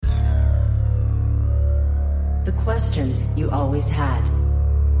The questions you always had.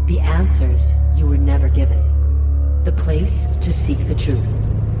 The answers you were never given. The place to seek the truth.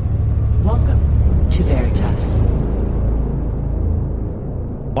 Welcome to Veritas.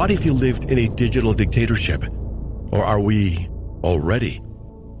 What if you lived in a digital dictatorship? Or are we already?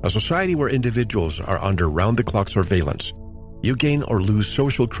 A society where individuals are under round-the-clock surveillance. You gain or lose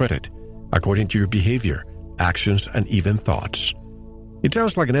social credit according to your behavior, actions, and even thoughts. It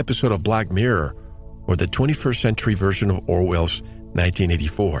sounds like an episode of Black Mirror or the 21st century version of Orwell's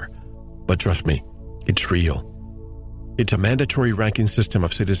 1984. But trust me, it's real. It's a mandatory ranking system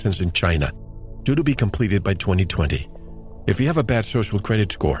of citizens in China, due to be completed by 2020. If you have a bad social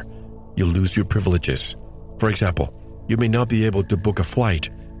credit score, you lose your privileges. For example, you may not be able to book a flight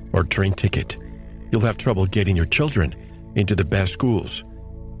or train ticket. You'll have trouble getting your children into the best schools.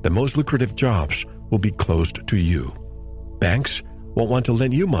 The most lucrative jobs will be closed to you. Banks won't want to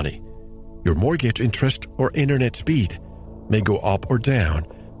lend you money. Your mortgage interest or internet speed may go up or down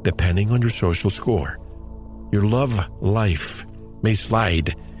depending on your social score. Your love life may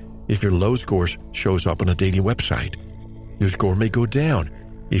slide if your low scores shows up on a dating website. Your score may go down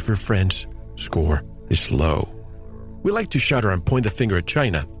if your friend's score is low. We like to shudder and point the finger at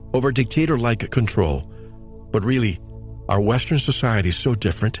China over dictator-like control. But really, our Western society is so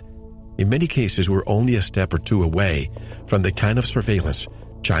different. In many cases, we're only a step or two away from the kind of surveillance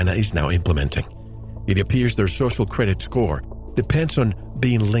China is now implementing. It appears their social credit score depends on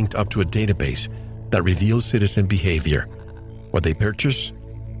being linked up to a database that reveals citizen behavior, what they purchase,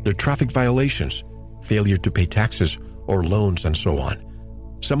 their traffic violations, failure to pay taxes or loans, and so on.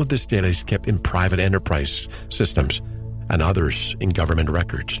 Some of this data is kept in private enterprise systems and others in government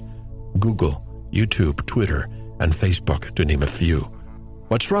records. Google, YouTube, Twitter, and Facebook, to name a few.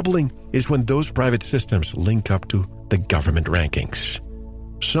 What's troubling is when those private systems link up to the government rankings.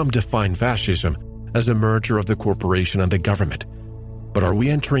 Some define fascism as the merger of the corporation and the government. But are we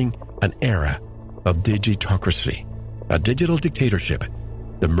entering an era of digitocracy, a digital dictatorship,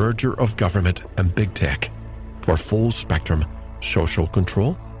 the merger of government and big tech for full-spectrum social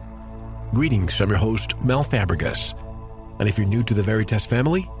control? Greetings, I'm your host, Mel Fabregas. And if you're new to the Veritas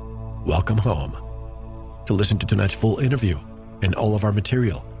family, welcome home. To listen to tonight's full interview and all of our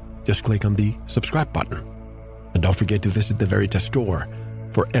material, just click on the subscribe button. And don't forget to visit the Veritas store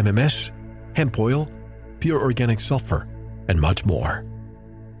for MMS, hemp oil, pure organic sulfur, and much more.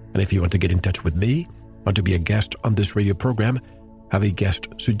 And if you want to get in touch with me, want to be a guest on this radio program, have a guest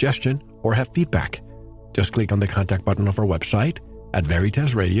suggestion, or have feedback, just click on the contact button of our website at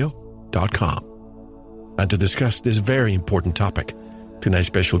veritasradio.com. And to discuss this very important topic, tonight's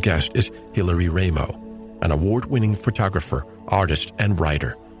special guest is Hillary Raimo, an award-winning photographer, artist, and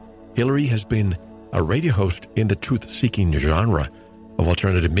writer. Hillary has been a radio host in the truth-seeking genre of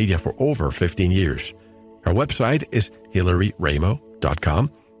alternative media for over 15 years. Her website is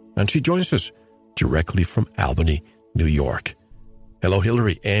hillaryraimo.com, and she joins us directly from Albany, New York. Hello,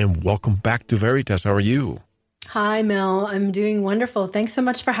 Hillary, and welcome back to Veritas. How are you? Hi, Mel. I'm doing wonderful. Thanks so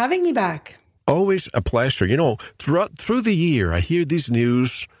much for having me back. Always a pleasure. You know, through the year, I hear these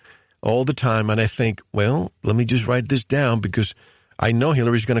news all the time, and I think, well, let me just write this down because I know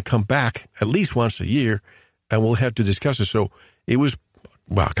Hillary's going to come back at least once a year, and we'll have to discuss it. So it was,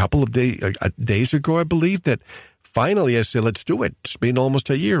 a couple of days ago, I believe, that finally I said, let's do it. It's been almost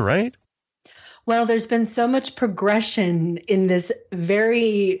a year, right? Well, there's been so much progression in this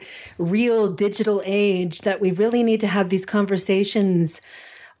very real digital age that we really need to have these conversations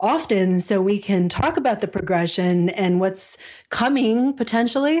often so we can talk about the progression and what's coming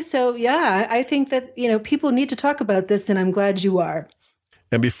potentially. So, yeah, I think that, people need to talk about this, and I'm glad you are.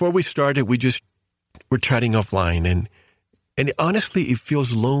 And before we started, we're chatting offline, and honestly, it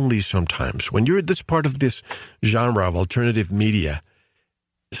feels lonely sometimes. When you're at this part of this genre of alternative media,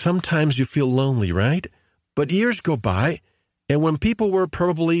 sometimes you feel lonely, right? But years go by, and when people were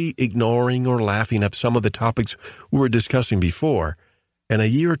probably ignoring or laughing at some of the topics we were discussing before, and a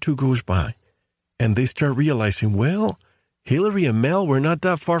year or two goes by, and they start realizing, well, Hillary and Mel were not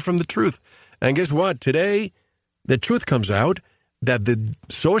that far from the truth. And guess what? Today, the truth comes out that the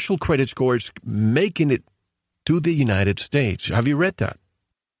social credit score is making it to the United States. Have you read that?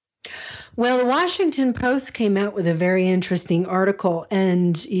 Well, the Washington Post came out with a very interesting article,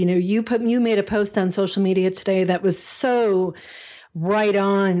 and you made a post on social media today that was so right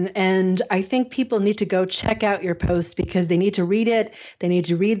on, and I think people need to go check out your post because they need to read it. They need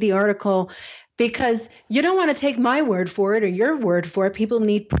to read the article because you don't want to take my word for it or your word for it. People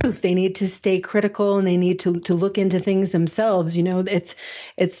need proof. They need to stay critical and they need to look into things themselves.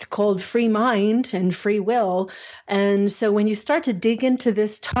 It's called free mind and free will. And so when you start to dig into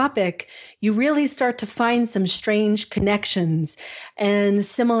this topic, you really start to find some strange connections and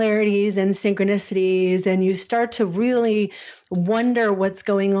similarities and synchronicities, and you start to really wonder what's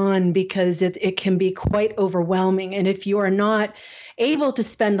going on, because it can be quite overwhelming. And if you are not able to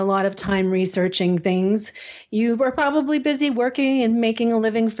spend a lot of time researching things, you are probably busy working and making a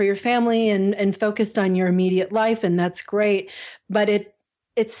living for your family and focused on your immediate life, and that's great. But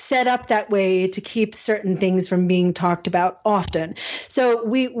it's set up that way to keep certain things from being talked about often. So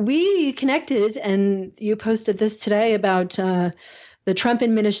we connected, and you posted this today about the Trump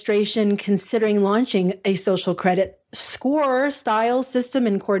administration considering launching a social credit score style system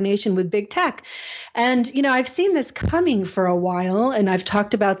in coordination with big tech. And, I've seen this coming for a while, and I've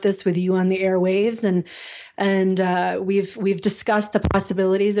talked about this with you on the airwaves, and we've discussed the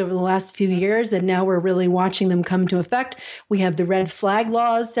possibilities over the last few years, and now we're really watching them come to effect. We have the red flag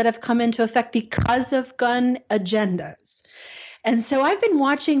laws that have come into effect because of gun agendas. And so I've been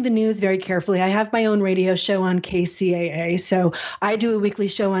watching the news very carefully. I have my own radio show on KCAA. So I do a weekly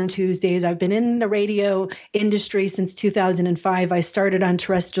show on Tuesdays. I've been in the radio industry since 2005. I started on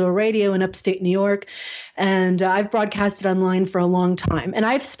terrestrial radio in upstate New York, and I've broadcasted online for a long time. And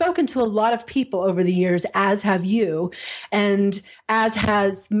I've spoken to a lot of people over the years, as have you, and as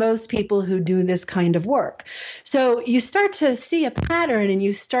has most people who do this kind of work. So you start to see a pattern, and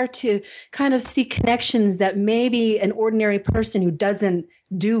you start to kind of see connections that maybe an ordinary person who doesn't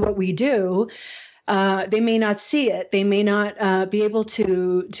do what we do, they may not see it. They may not be able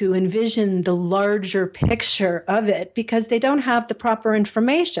to envision the larger picture of it because they don't have the proper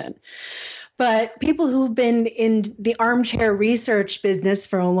information. But people who've been in the armchair research business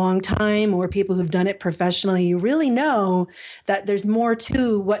for a long time, or people who've done it professionally, you really know that there's more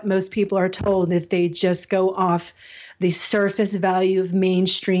to what most people are told if they just go off the surface value of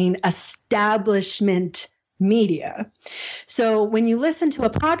mainstream establishment media. So when you listen to a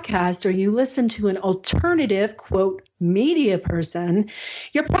podcast or you listen to an alternative, quote, media person,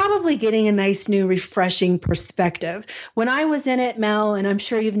 you're probably getting a nice new refreshing perspective. When I was in it, Mel, and I'm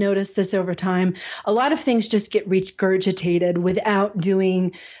sure you've noticed this over time, a lot of things just get regurgitated without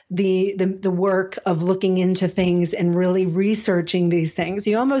doing the work of looking into things and really researching these things.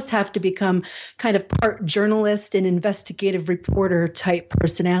 You almost have to become kind of part journalist and investigative reporter type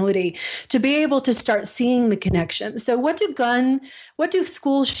personality to be able to start seeing the connection. So what do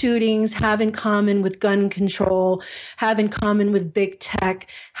school shootings have in common with gun control, have in common with big tech,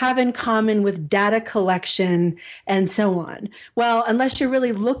 have in common with data collection, and so on? Well, unless you're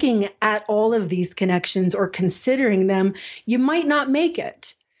really looking at all of these connections or considering them, you might not make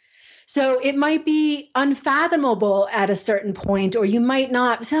it. So it might be unfathomable at a certain point, or you might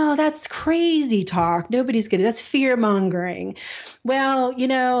not, oh, that's crazy talk. Nobody's going to, that's fear mongering. Well,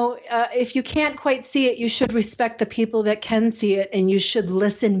 if you can't quite see it, you should respect the people that can see it, and you should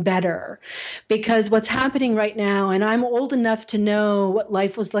listen better. Because what's happening right now, and I'm old enough to know what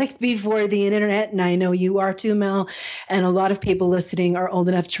life was like before the internet, and I know you are too, Mel, and a lot of people listening are old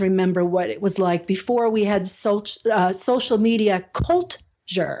enough to remember what it was like before we had social media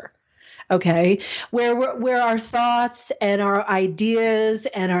culture. Okay, where our thoughts and our ideas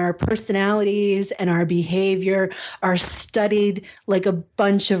and our personalities and our behavior are studied like a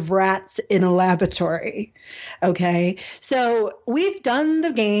bunch of rats in a laboratory. Okay, so we've done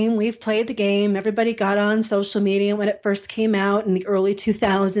the game, we've played the game. Everybody got on social media when it first came out in the early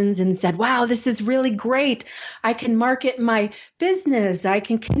 2000s and said, wow, this is really great. I can market my business. I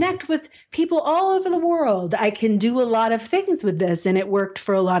can connect with people all over the world. I can do a lot of things with this, and it worked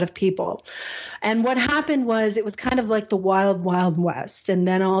for a lot of people. And what happened was it was kind of like the wild, wild west. And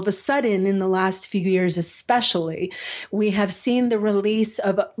then all of a sudden, in the last few years especially, we have seen the release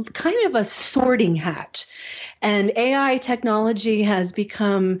of kind of a sorting hat. And AI technology has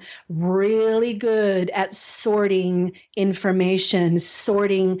become really good at sorting information,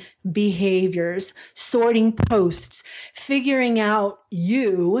 sorting behaviors, sorting posts, figuring out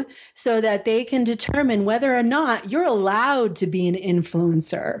you so that they can determine whether or not you're allowed to be an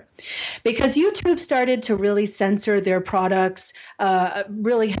influencer. Because YouTube started to really censor their products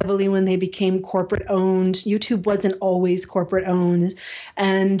really heavily when they became corporate owned. YouTube wasn't always corporate owned.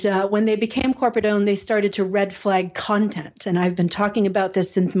 And when they became corporate owned, they started to red flag content. And I've been talking about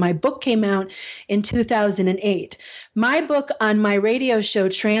this since my book came out in 2008. My book on my radio show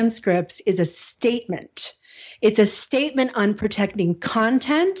transcripts is a statement. It's a statement on protecting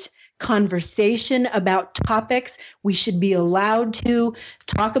content, conversation about topics we should be allowed to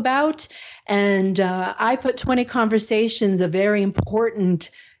talk about. And I put 20 conversations of very important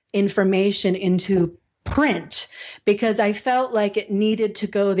information into print because I felt like it needed to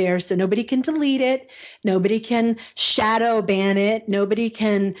go there so nobody can delete it, nobody can shadow ban it, nobody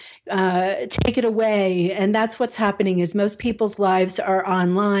can take it away. And that's what's happening is most people's lives are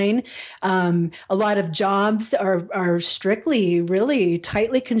online. A lot of jobs are strictly, really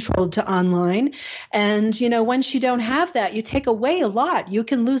tightly controlled to online. And, once you don't have that, you take away a lot. You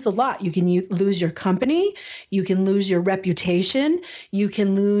can lose a lot. You can lose your company. You can lose your reputation. You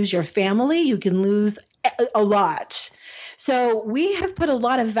can lose your family. You can lose a lot. So we have put a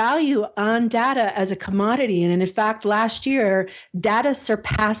lot of value on data as a commodity. And in fact, last year, data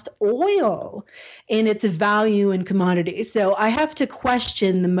surpassed oil in its value in commodities. So I have to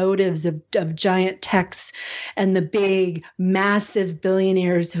question the motives of giant techs and the big, massive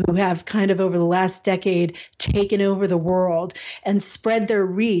billionaires who have kind of over the last decade taken over the world and spread their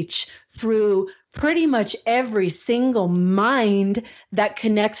reach through pretty much every single mind that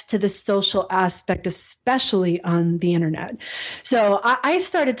connects to the social aspect, especially on the internet. So I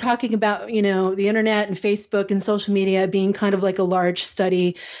started talking about, the internet and Facebook and social media being kind of like a large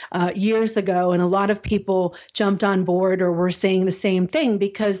study years ago. And a lot of people jumped on board or were saying the same thing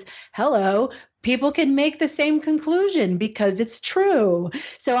because, people can make the same conclusion because it's true.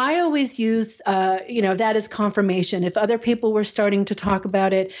 So I always use, that as confirmation. If other people were starting to talk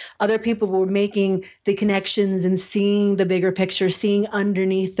about it, other people were making the connections and seeing the bigger picture, seeing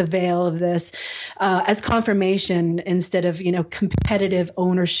underneath the veil of this as confirmation instead of, competitive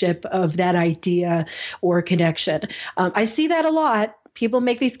ownership of that idea or connection. I see that a lot. People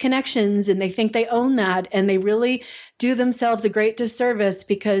make these connections and they think they own that, and they really do themselves a great disservice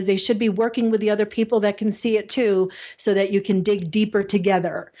because they should be working with the other people that can see it too, so that you can dig deeper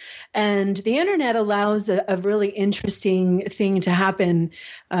together. And the internet allows a really interesting thing to happen.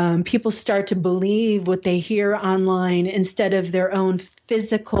 People start to believe what they hear online instead of their own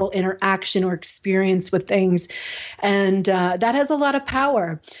physical interaction or experience with things. And that has a lot of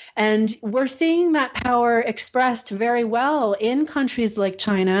power. And we're seeing that power expressed very well in countries like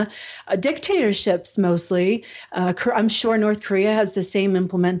China, dictatorships mostly. I'm sure North Korea has the same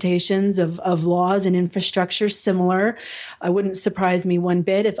implementations of laws and infrastructure similar. It wouldn't surprise me one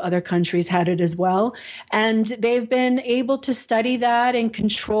bit if other countries had it as well. And they've been able to study that and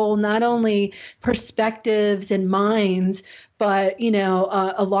control not only perspectives and minds, but,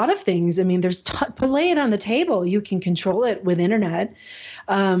 a lot of things. I mean, lay it on the table. You can control it with internet.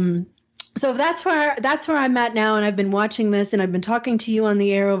 So that's where I'm at now. And I've been watching this and I've been talking to you on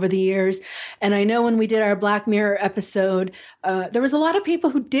the air over the years. And I know when we did our Black Mirror episode, there was a lot of people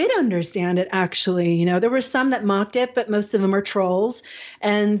who did understand it, actually. There were some that mocked it, but most of them are trolls.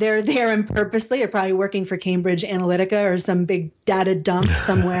 And they're there and purposely, they're probably working for Cambridge Analytica or some big data dump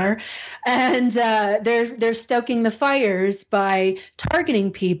somewhere. And they're stoking the fires by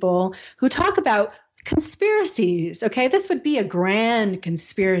targeting people who talk about conspiracies. Okay, this would be a grand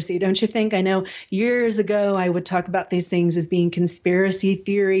conspiracy, don't you think? I know years ago I would talk about these things as being conspiracy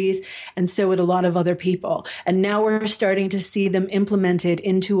theories, and so would a lot of other people. And now we're starting to see them implemented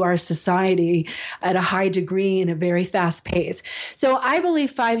into our society at a high degree in a very fast pace. So I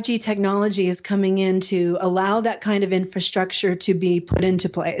believe 5G technology is coming in to allow that kind of infrastructure to be put into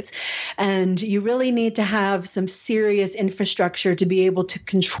place. And you really need to have some serious infrastructure to be able to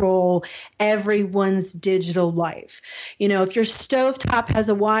control everyone's digital life. If your stovetop has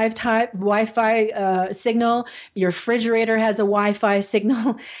a Wi-Fi signal, your refrigerator has a Wi-Fi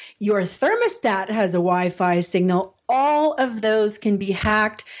signal, your thermostat has a Wi-Fi signal, all of those can be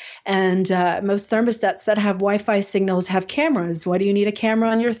hacked. And most thermostats that have Wi-Fi signals have cameras. Why do you need a camera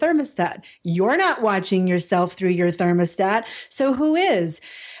on your thermostat? You're not watching yourself through your thermostat, so who is?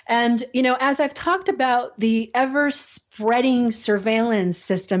 And, as I've talked about the ever-spreading surveillance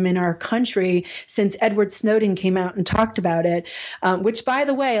system in our country since Edward Snowden came out and talked about it, which, by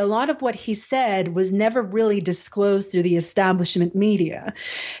the way, a lot of what he said was never really disclosed through the establishment media.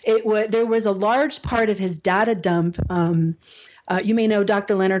 There was a large part of his data dump. You may know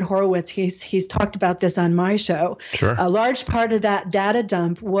Dr. Leonard Horowitz. He's talked about this on my show. Sure. A large part of that data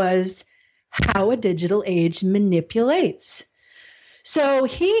dump was how a digital age manipulates. So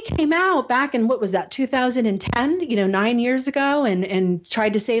he came out back in, 2010, 9 years ago, and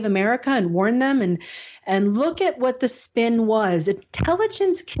tried to save America and warn them. And look at what the spin was.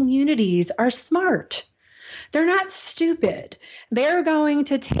 Intelligence communities are smart. They're not stupid. They're going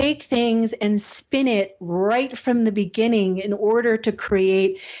to take things and spin it right from the beginning in order to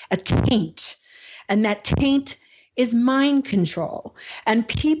create a taint. And that taint is mind control. And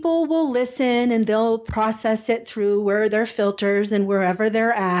people will listen and they'll process it through where their filters and wherever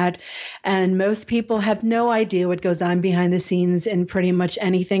they're at. And most people have no idea what goes on behind the scenes in pretty much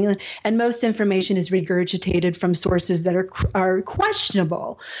anything. And most information is regurgitated from sources that are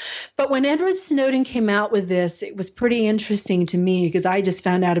questionable. But when Edward Snowden came out with this, it was pretty interesting to me because I just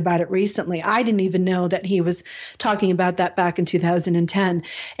found out about it recently. I didn't even know that he was talking about that back in 2010.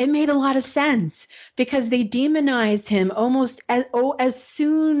 It made a lot of sense because they demonized him almost as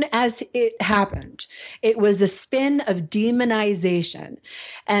soon as it happened. It was a spin of demonization.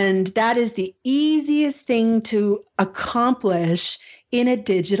 And that is the easiest thing to accomplish in a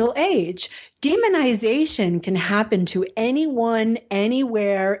digital age. Demonization can happen to anyone,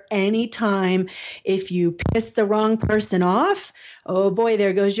 anywhere, anytime. If you piss the wrong person off, oh boy,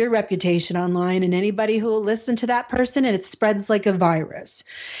 there goes your reputation online and anybody who will listen to that person, and it spreads like a virus.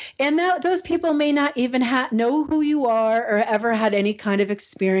 And those people may not even know who you are or ever had any kind of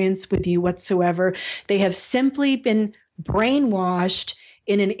experience with you whatsoever. They have simply been brainwashed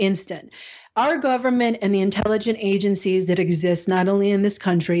in an instant. Our government and the intelligent agencies that exist not only in this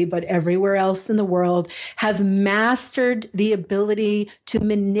country, but everywhere else in the world have mastered the ability to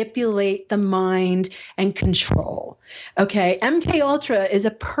manipulate the mind and control. Okay, MK Ultra is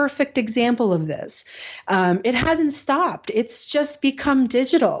a perfect example of this. It hasn't stopped. It's just become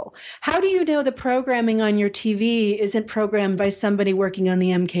digital. How do you know the programming on your TV isn't programmed by somebody working on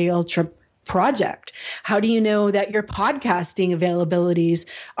the MK Ultra project? How do you know that your podcasting availabilities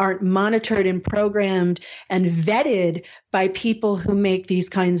aren't monitored and programmed and vetted by people who make these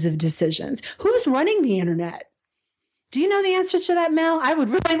kinds of decisions? Who's running the internet? Do you know the answer to that, Mel? I would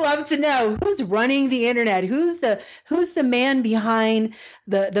really love to know who's running the internet. Who's the man behind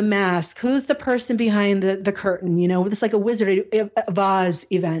the mask? Who's the person behind the curtain? You know, it's like a Wizard of Oz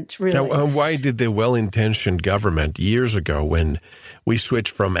event, really. Now, why did the well-intentioned government years ago, when we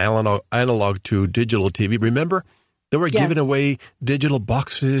switched from analog to digital TV, remember? They were giving away digital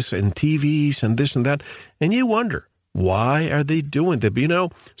boxes and TVs and this and that. And you wonder, why are they doing that? But, you know,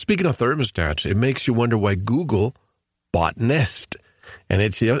 speaking of thermostats, it makes you wonder why Google bought Nest. And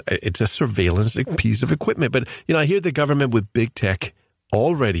it's a surveillance piece of equipment. But, you know, I hear the government with big tech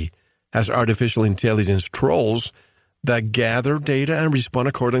already has artificial intelligence trolls that gather data and respond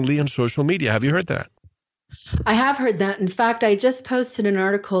accordingly on social media. Have you heard that? I have heard that. In fact, I just posted an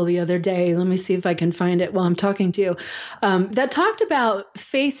article the other day. Let me see if I can find it while I'm talking to you. That talked about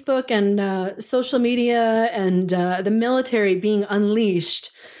Facebook and social media and the military being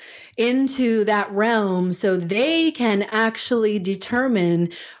unleashed into that realm so they can actually determine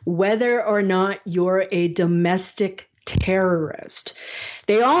whether or not you're a domestic terrorist.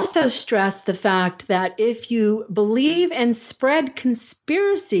 They also stress the fact that if you believe and spread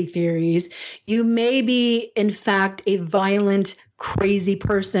conspiracy theories, you may be, in fact, a violent, crazy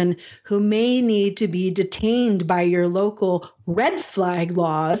person who may need to be detained by your local red flag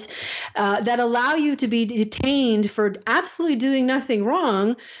laws that allow you to be detained for absolutely doing nothing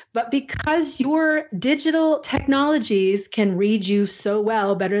wrong. But because your digital technologies can read you so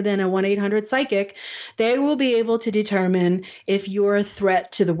well, better than a 1-800 psychic, they will be able to determine if you're a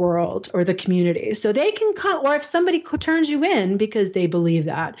threat to the world or the community. So they can or if somebody turns you in because they believe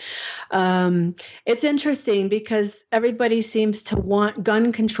that. It's interesting because everybody seems to want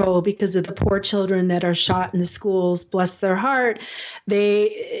gun control because of the poor children that are shot in the schools. Bless their heart.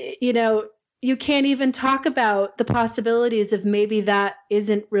 They, you can't even talk about the possibilities of maybe that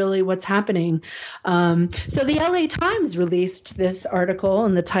isn't really what's happening. So the LA Times released this article,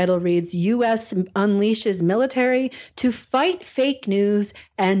 and the title reads, U.S. unleashes military to fight fake news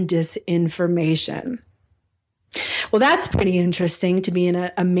and disinformation. Well, that's pretty interesting to be in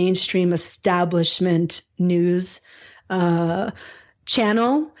a mainstream establishment news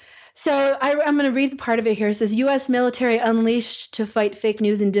channel. So I'm going to read the part of it here. It says, U.S. military unleashed to fight fake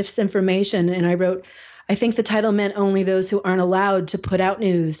news and disinformation. And I wrote, I think the title meant only those who aren't allowed to put out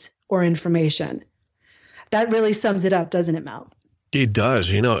news or information. That really sums it up, doesn't it, Mel? It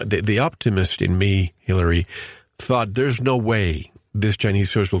does. You know, the optimist in me, Hillary, thought there's no way this Chinese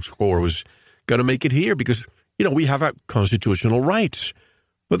social score was going to make it here because, we have our constitutional rights.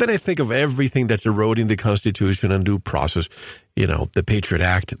 But then I think of everything that's eroding the Constitution and due process, the Patriot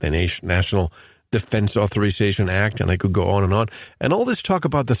Act, the National Defense Authorization Act, and I could go on. And all this talk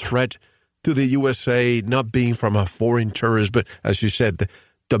about the threat to the USA not being from a foreign terrorist, but as you said, the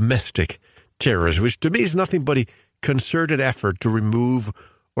domestic terrorist, which to me is nothing but a concerted effort to remove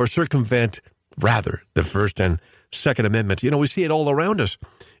or circumvent, rather, the First and Second Amendments. We see it all around us.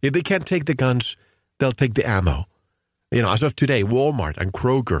 If they can't take the guns, they'll take the ammo. As of today, Walmart and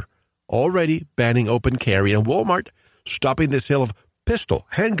Kroger already banning open carry, and Walmart stopping the sale of pistol,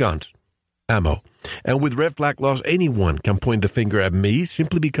 handguns, ammo. And with red flag laws, anyone can point the finger at me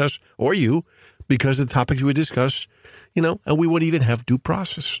simply because, or you, because of the topics we discuss, and we won't even have due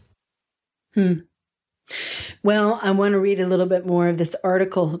process. Well, I want to read a little bit more of this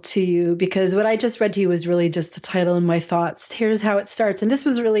article to you, because what I just read to you was really just the title and my thoughts. Here's how it starts. And this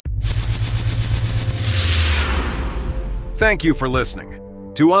was really... Thank you for listening.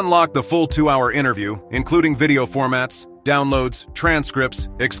 To unlock the full 2-hour interview, including video formats, downloads, transcripts,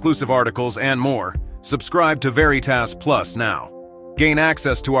 exclusive articles, and more, subscribe to Veritas Plus now. Gain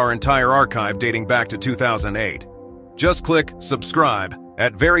access to our entire archive dating back to 2008. Just click subscribe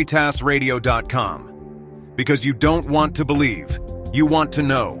at veritasradio.com. Because you don't want to believe, you want to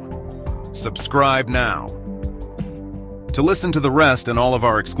know. Subscribe now. To listen to the rest and all of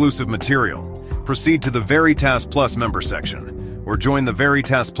our exclusive material, proceed to the Veritas Plus member section, or join the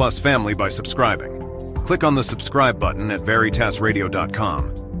Veritas Plus family by subscribing. Click on the subscribe button at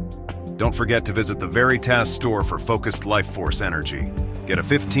veritasradio.com. Don't forget to visit the Veritas store for focused life force energy. Get a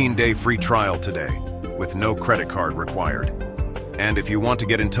 15-day free trial today, with no credit card required. And if you want to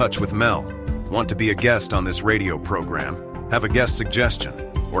get in touch with Mel, want to be a guest on this radio program, have a guest suggestion,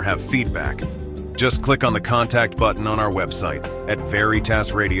 or have feedback, just click on the contact button on our website at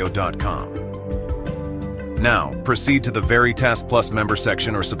veritasradio.com. Now, proceed to the Veritas Plus member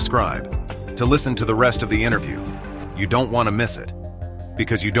section or subscribe to listen to the rest of the interview. You don't want to miss it.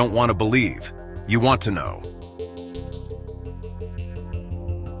 Because you don't want to believe, you want to know.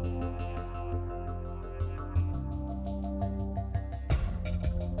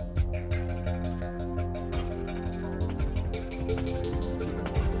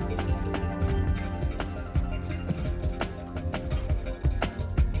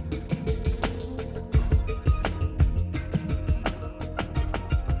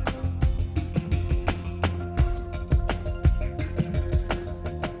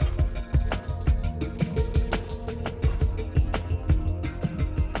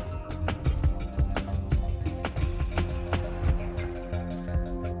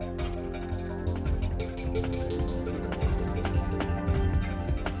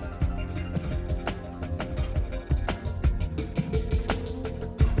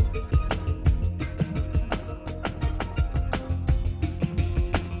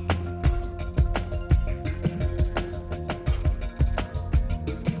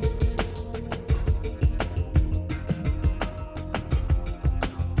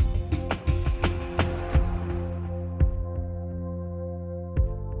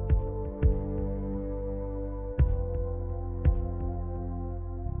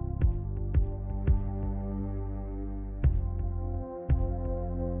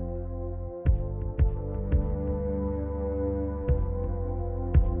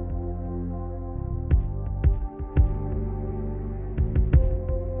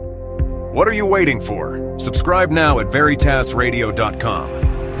 What are you waiting for? Subscribe now at veritasradio.com.